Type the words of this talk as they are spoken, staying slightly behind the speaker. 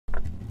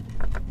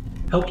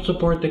Help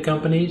support the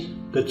companies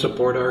that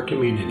support our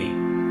community.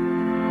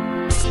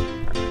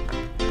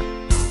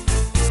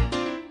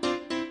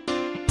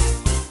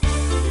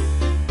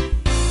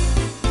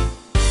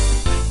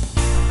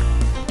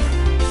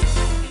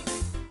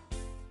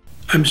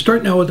 I'm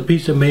starting out with a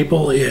piece of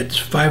maple. It's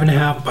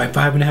 5.5 by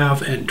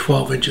 5.5 and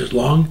 12 inches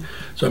long.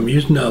 So I'm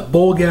using a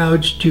bowl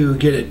gouge to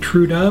get it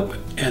trued up,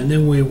 and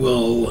then we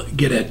will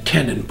get a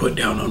tenon put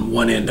down on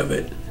one end of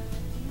it.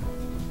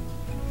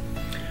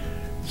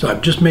 So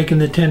I'm just making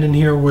the tenon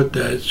here with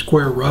the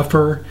square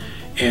rougher,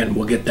 and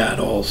we'll get that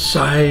all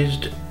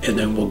sized, and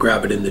then we'll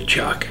grab it in the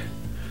chuck.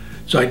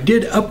 So I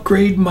did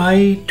upgrade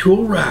my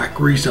tool rack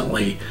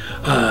recently.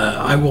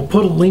 I will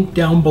put a link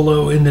down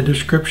below in the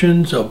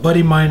description. So a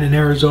buddy of mine in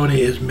Arizona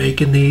is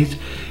making these.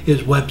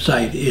 His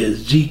website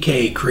is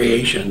ZK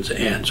Creations,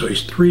 and so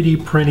he's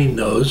 3D printing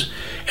those,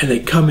 and they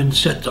come in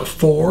sets of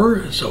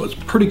 4, so it's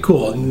pretty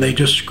cool. And they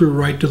just screw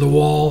right to the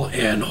wall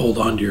and hold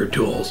on to your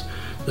tools.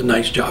 It's a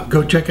nice job.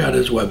 Go check out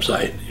his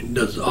website. He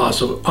does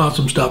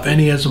awesome stuff, and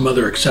he has some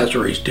other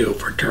accessories too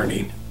for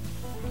turning.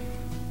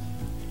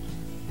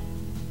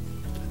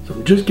 So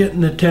I'm just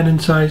getting the tenon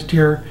sized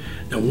here.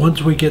 Now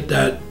once we get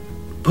that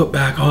put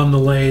back on the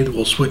lathe,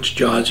 we'll switch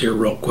jaws here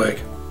real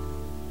quick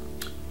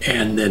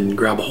and then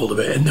grab a hold of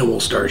it, and then we'll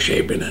start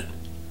shaping it.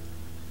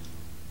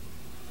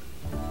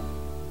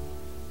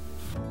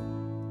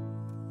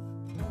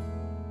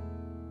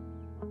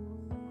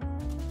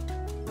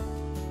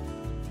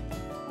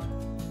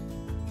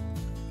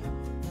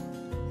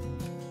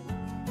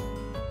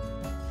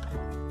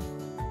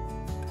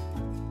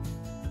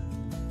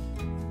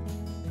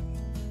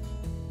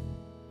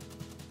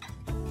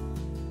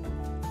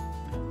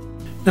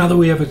 Now that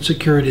we have it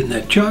secured in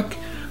that chuck,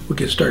 we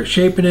can start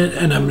shaping it,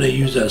 and I'm going to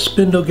use a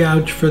spindle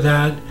gouge for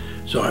that.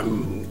 So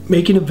I'm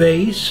making a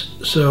vase,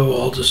 so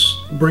I'll just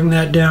bring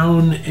that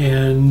down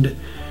and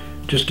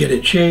just get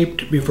it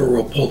shaped before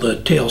we'll pull the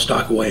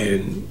tailstock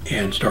away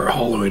and start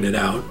hollowing it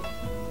out.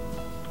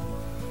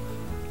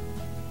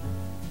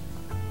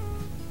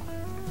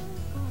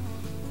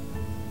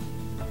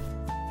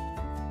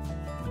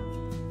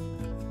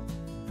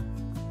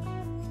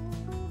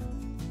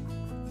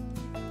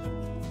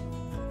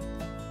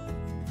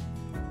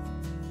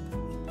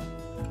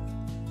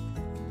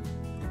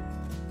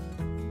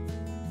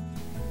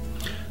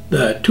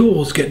 The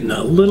tool's getting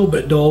a little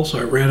bit dull, so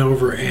I ran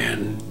over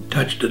and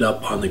touched it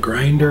up on the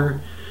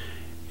grinder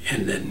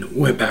and then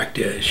went back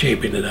to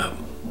shaping it up.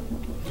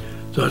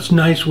 So it's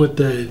nice with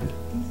the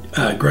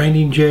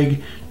grinding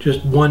jig,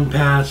 just one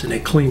pass and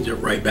it cleans it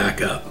right back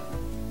up.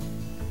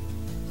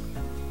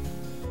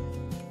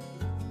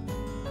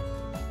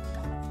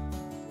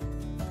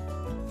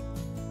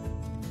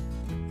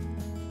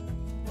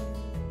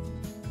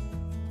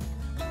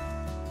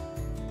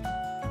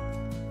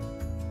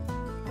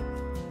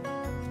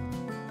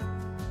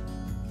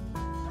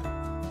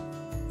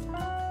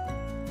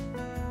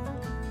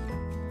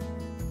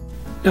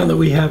 Now that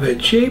we have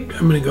it shaped,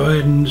 I'm going to go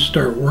ahead and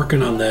start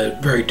working on the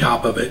very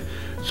top of it.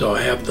 So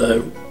I have the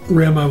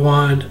rim I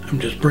want. I'm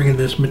just bringing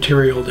this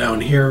material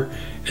down here,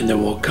 and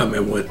then we'll come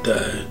in with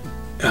the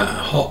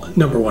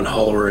number 1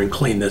 hollower and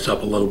clean this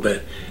up a little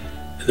bit.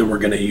 And then we're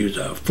going to use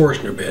a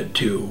Forstner bit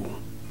to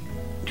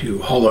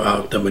hollow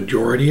out the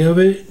majority of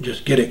it,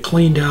 just get it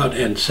cleaned out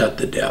and set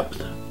the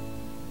depth.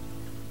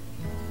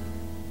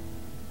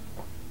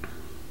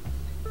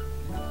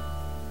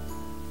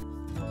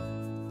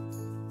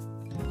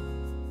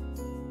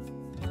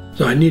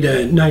 So I need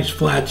a nice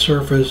flat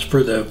surface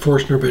for the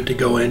Forstner bit to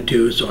go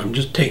into, so I'm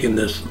just taking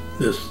this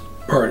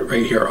part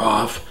right here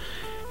off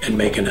and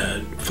making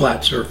a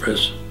flat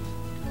surface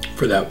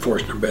for that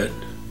Forstner bit.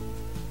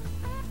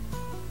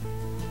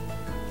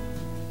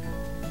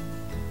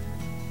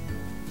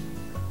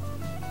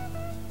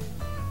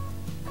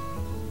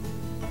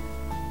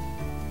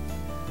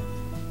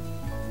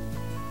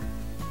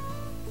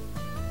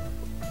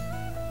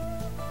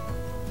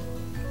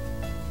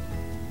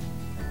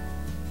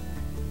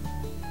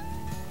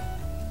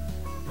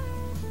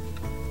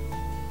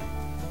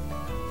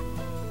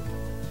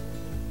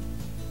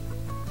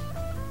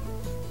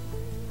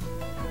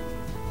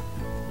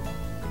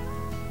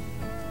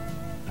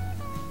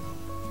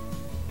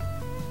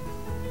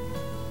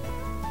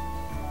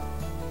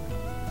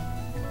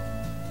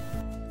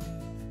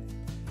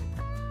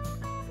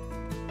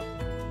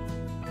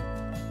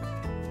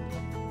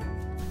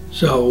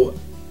 So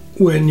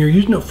when you're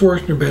using a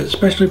Forstner bit,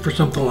 especially for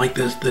something like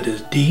this that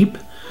is deep,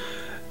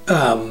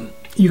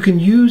 you can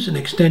use an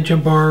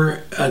extension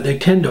bar. They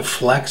tend to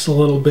flex a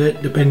little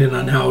bit depending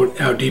on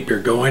how deep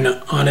you're going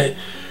on it.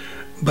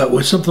 But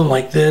with something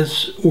like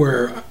this,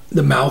 where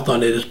the mouth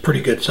on it is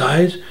pretty good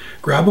size,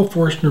 grab a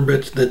Forstner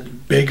bit that's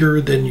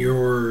bigger than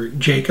your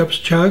Jacobs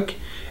chuck,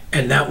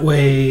 and that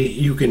way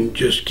you can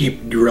just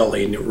keep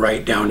drilling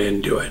right down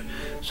into it.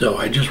 So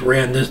I just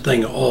ran this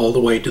thing all the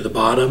way to the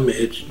bottom.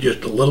 It's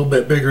just a little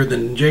bit bigger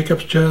than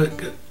Jacobs chuck,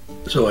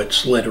 so it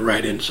slid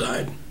right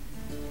inside.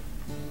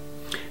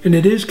 And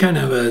it is kind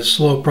of a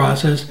slow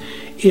process.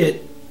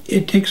 It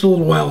it takes a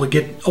little while to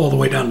get all the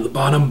way down to the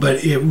bottom,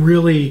 but it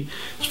really,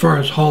 as far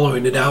as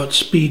hollowing it out,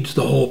 speeds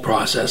the whole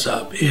process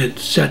up. It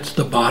sets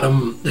the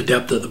bottom, the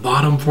depth of the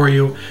bottom for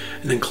you,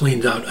 and then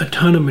cleans out a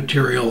ton of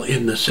material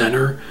in the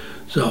center.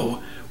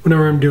 So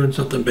whenever I'm doing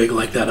something big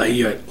like that,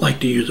 I like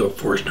to use a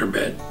Forstner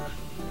bit.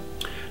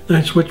 Then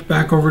I switch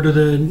back over to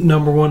the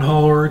 #1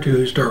 hollower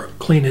to start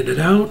cleaning it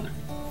out.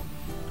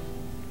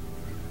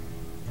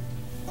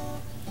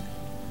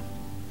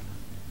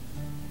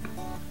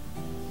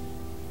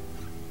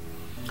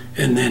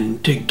 And then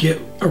to get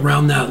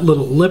around that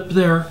little lip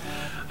there,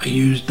 I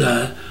used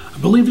the, I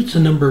believe it's the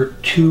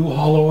 #2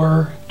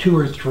 hollower, 2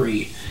 or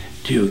 3,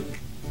 to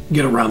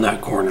get around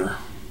that corner.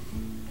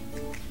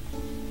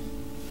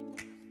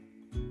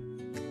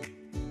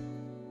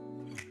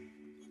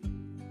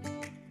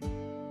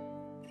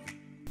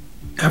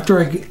 After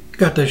I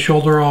got the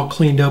shoulder all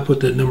cleaned up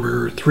with the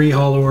 #3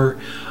 hollower,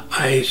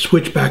 I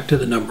switched back to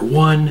the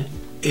 #1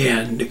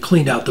 and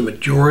cleaned out the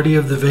majority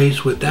of the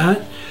vase with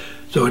that.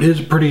 So it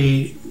is a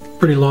pretty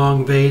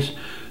long vase.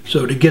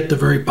 So to get the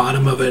very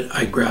bottom of it,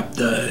 I grabbed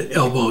the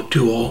elbow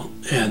tool,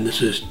 and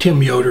this is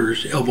Tim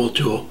Yoder's elbow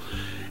tool,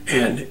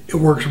 and it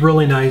works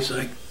really nice.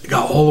 I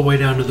got all the way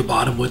down to the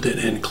bottom with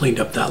it and cleaned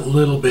up that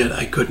little bit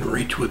I couldn't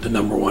reach with the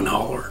 #1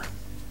 hollower.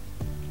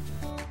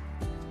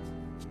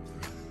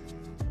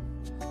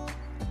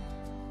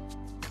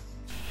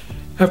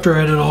 After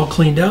I had it all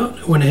cleaned out,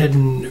 I went ahead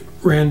and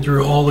ran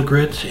through all the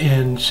grits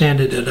and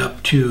sanded it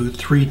up to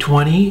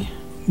 320.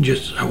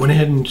 I went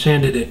ahead and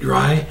sanded it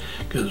dry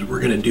because we're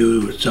going to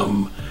do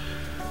some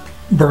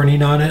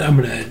burning on it. I'm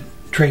going to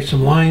trace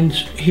some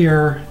lines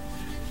here.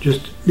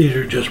 These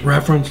are just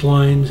reference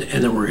lines,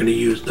 and then we're going to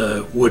use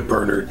the wood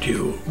burner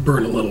to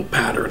burn a little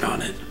pattern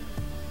on it.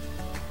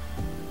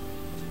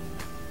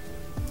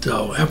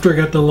 So after I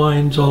got the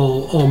lines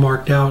all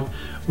marked out,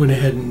 went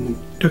ahead and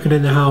took it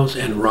in the house,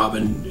 and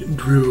Robin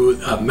drew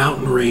a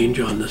mountain range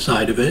on the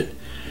side of it,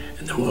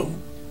 and then we'll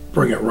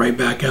bring it right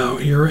back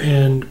out here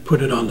and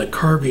put it on the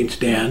carving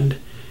stand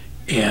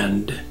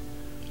and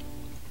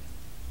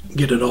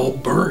get it all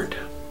burnt.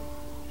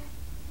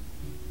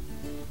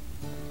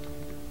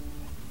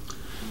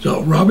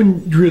 So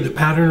Robin drew the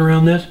pattern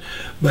around this,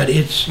 but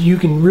you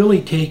can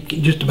really take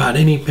just about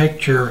any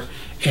picture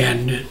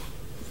and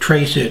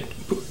trace it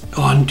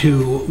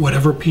onto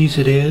whatever piece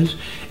it is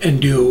and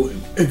do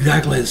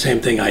exactly the same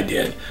thing I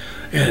did.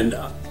 And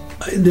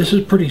this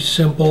is pretty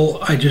simple.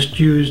 I just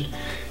used,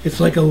 it's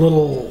like a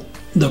little,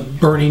 the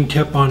burning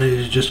tip on it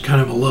is just kind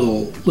of a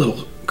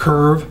little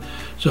curve.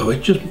 So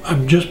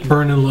I'm just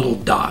burning little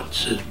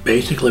dots is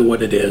basically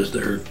what it is.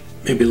 They're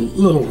maybe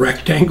little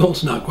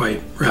rectangles, not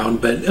quite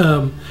round, but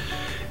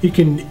you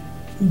can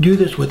do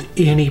this with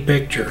any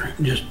picture.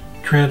 Just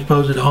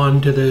transpose it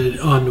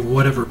onto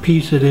whatever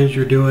piece it is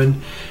you're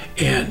doing,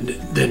 and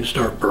then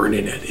start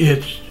burning it.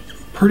 It's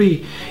a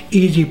pretty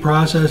easy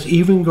process.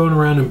 Even going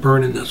around and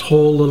burning this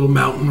whole little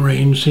mountain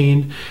range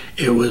scene,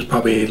 it was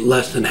probably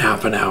less than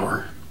half an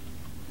hour.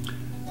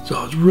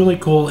 So it's really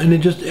cool, and it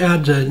just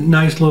adds a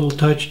nice little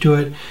touch to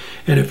it.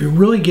 And if you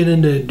really get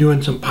into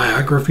doing some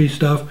pyrography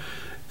stuff,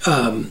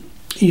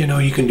 you know,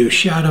 you can do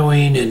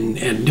shadowing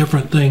and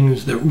different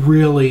things that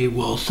really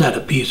will set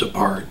a piece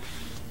apart.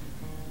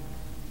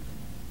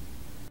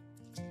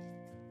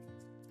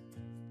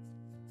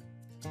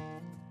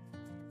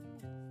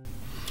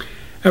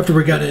 After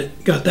we got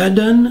that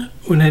done,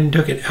 went ahead and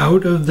took it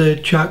out of the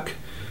chuck.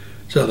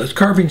 So this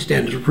carving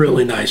stand is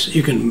really nice.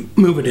 You can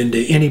move it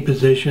into any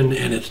position,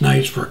 and it's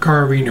nice for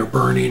carving or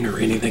burning or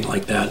anything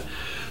like that.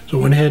 So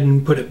I went ahead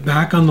and put it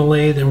back on the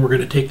lathe, and we're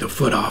going to take the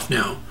foot off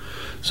now.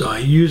 So I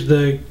used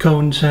the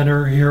cone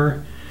center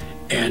here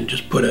and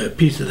just put a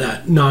piece of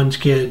that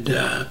non-skid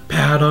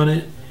pad on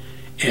it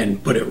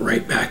and put it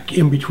right back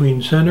in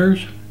between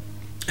centers.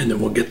 And then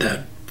we'll get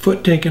that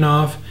foot taken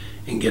off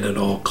and get it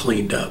all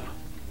cleaned up.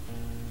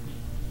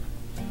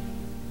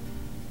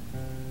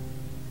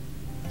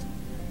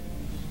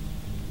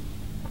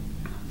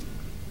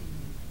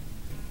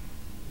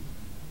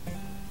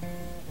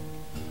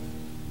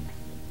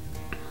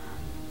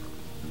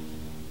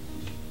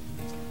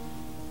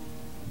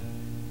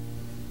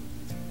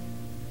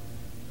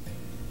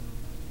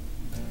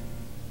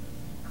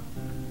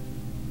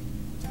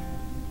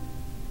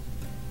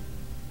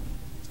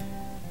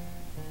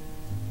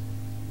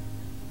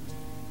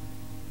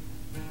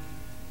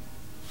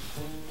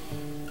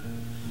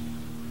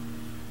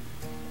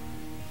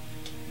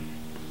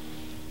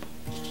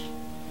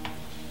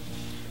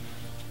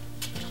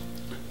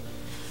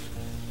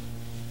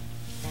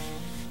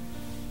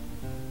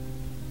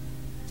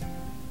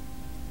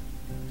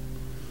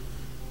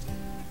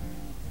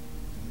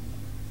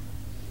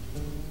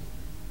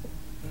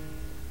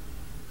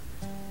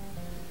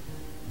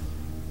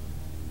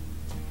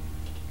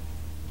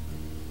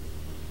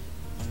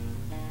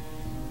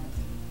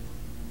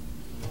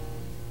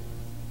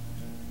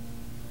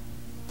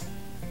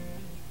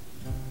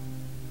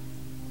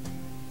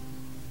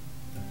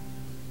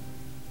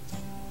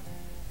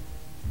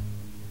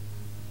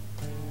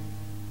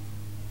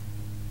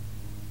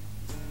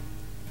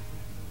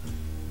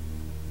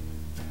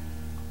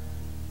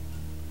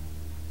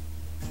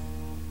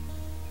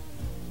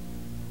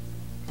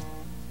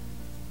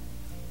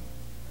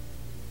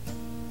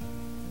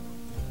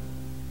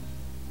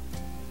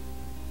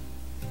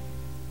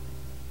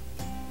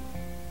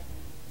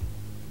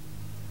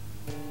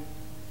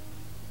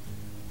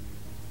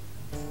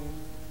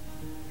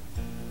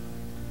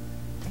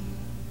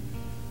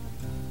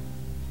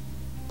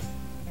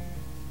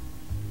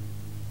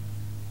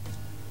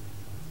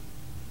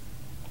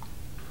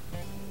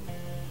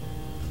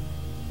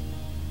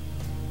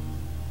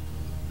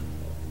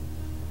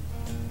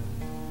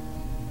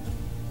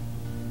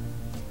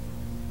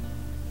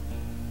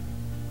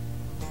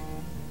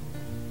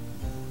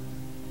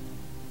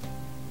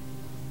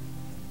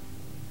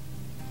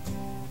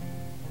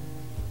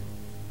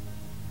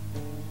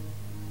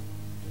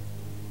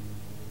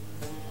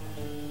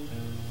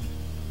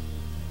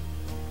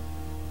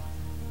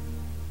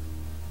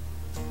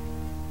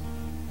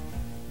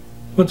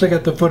 Once I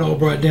got the foot all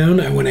brought down,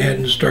 I went ahead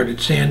and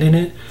started sanding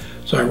it.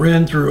 So I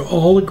ran through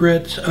all the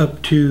grits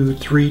up to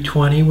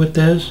 320 with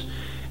this,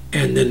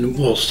 and then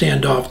we'll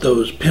sand off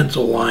those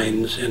pencil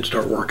lines and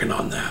start working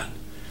on that.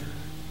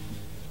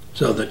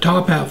 So the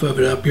top half of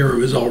it up here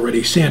was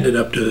already sanded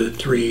up to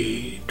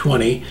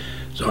 320.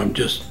 So I'm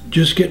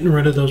just getting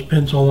rid of those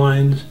pencil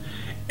lines,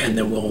 and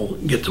then we'll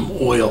get some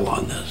oil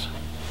on this.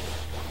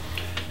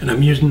 And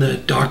I'm using the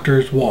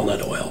Doctor's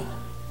walnut oil.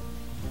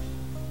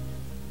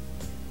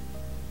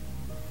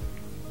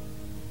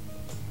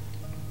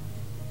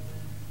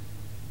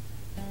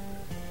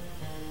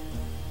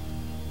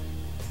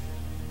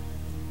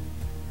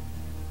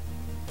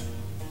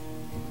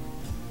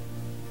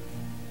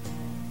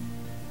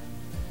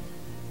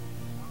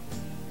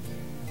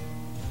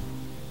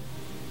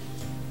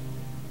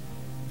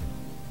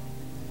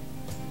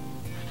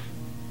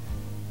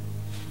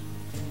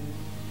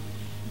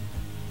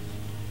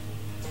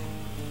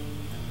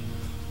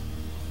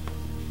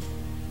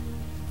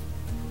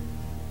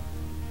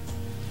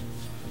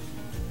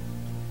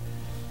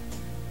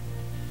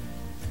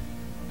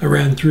 I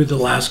ran through the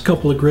last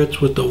couple of grits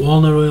with the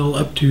walnut oil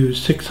up to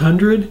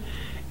 600,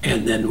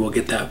 and then we'll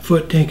get that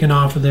foot taken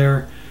off of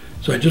there.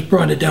 So I just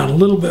brought it down a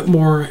little bit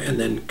more and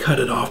then cut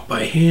it off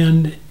by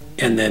hand,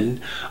 and then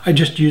I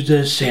just used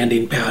a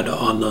sanding pad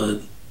on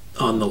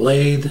the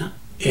lathe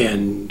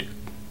and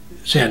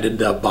sanded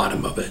the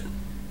bottom of it.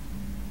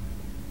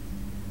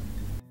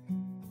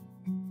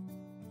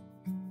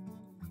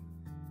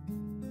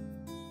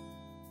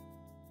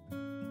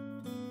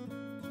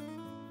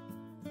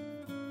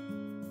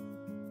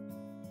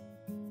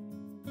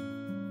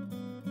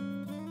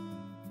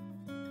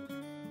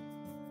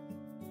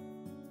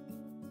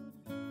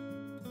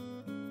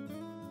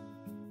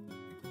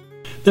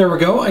 There we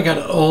go, I got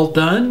it all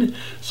done.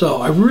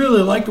 So I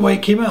really like the way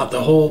it came out.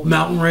 The whole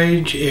mountain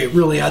range, it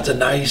really adds a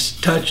nice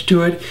touch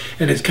to it,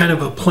 and it's kind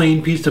of a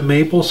plain piece of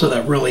maple, so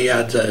that really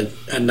adds a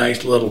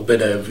nice little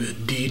bit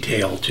of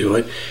detail to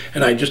it.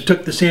 And I just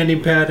took the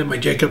sanding pad and my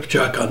Jacobs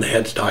chuck on the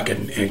headstock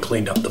and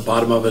cleaned up the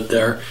bottom of it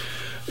there.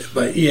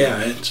 But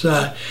yeah, it's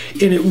and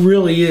it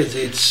really is.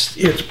 It's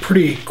a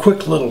pretty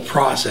quick little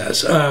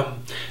process.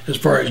 As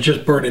far as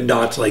just burning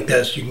dots like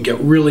this, you can get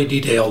really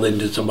detailed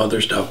into some other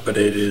stuff, but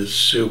it is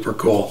super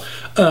cool.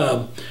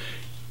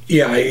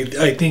 Yeah,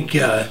 I think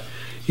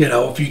you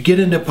know, if you get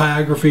into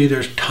pyrography,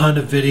 there's a ton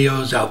of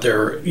videos out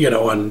there, you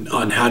know,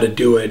 on how to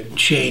do it,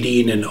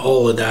 shading and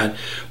all of that.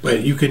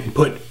 But you can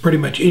put pretty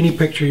much any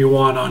picture you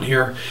want on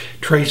here,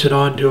 trace it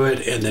onto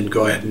it, and then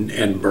go ahead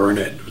and burn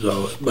it.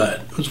 So,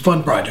 but it was a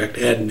fun project,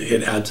 and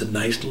it adds a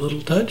nice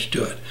little touch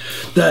to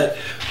it.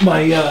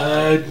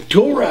 My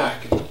tool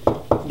rack,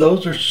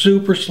 those are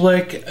super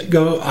slick.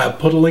 I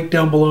put a link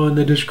down below in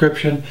the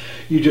description.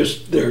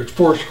 There's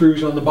 4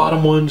 screws on the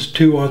bottom ones,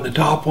 2 on the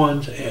top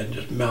ones, and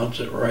just mounts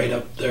it right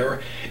up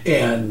there.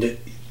 And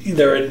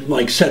they're in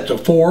like sets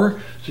of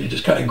 4, so you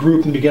just kind of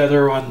group them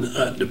together on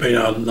depending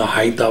on the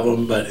height of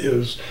them. But it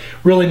was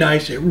really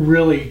nice.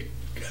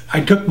 I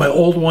took my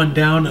old one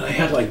down and I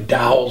had like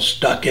dowels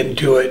stuck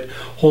into it,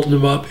 holding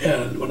them up,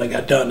 and when I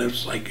got done, it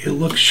was like, it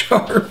looks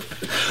sharp.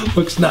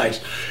 Looks nice.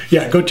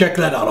 Yeah, go check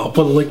that out. I'll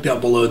put a link down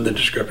below in the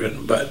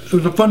description. But it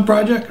was a fun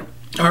project.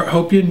 I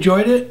hope you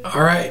enjoyed it.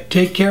 All right,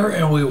 take care,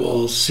 and we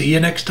will see you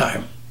next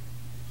time.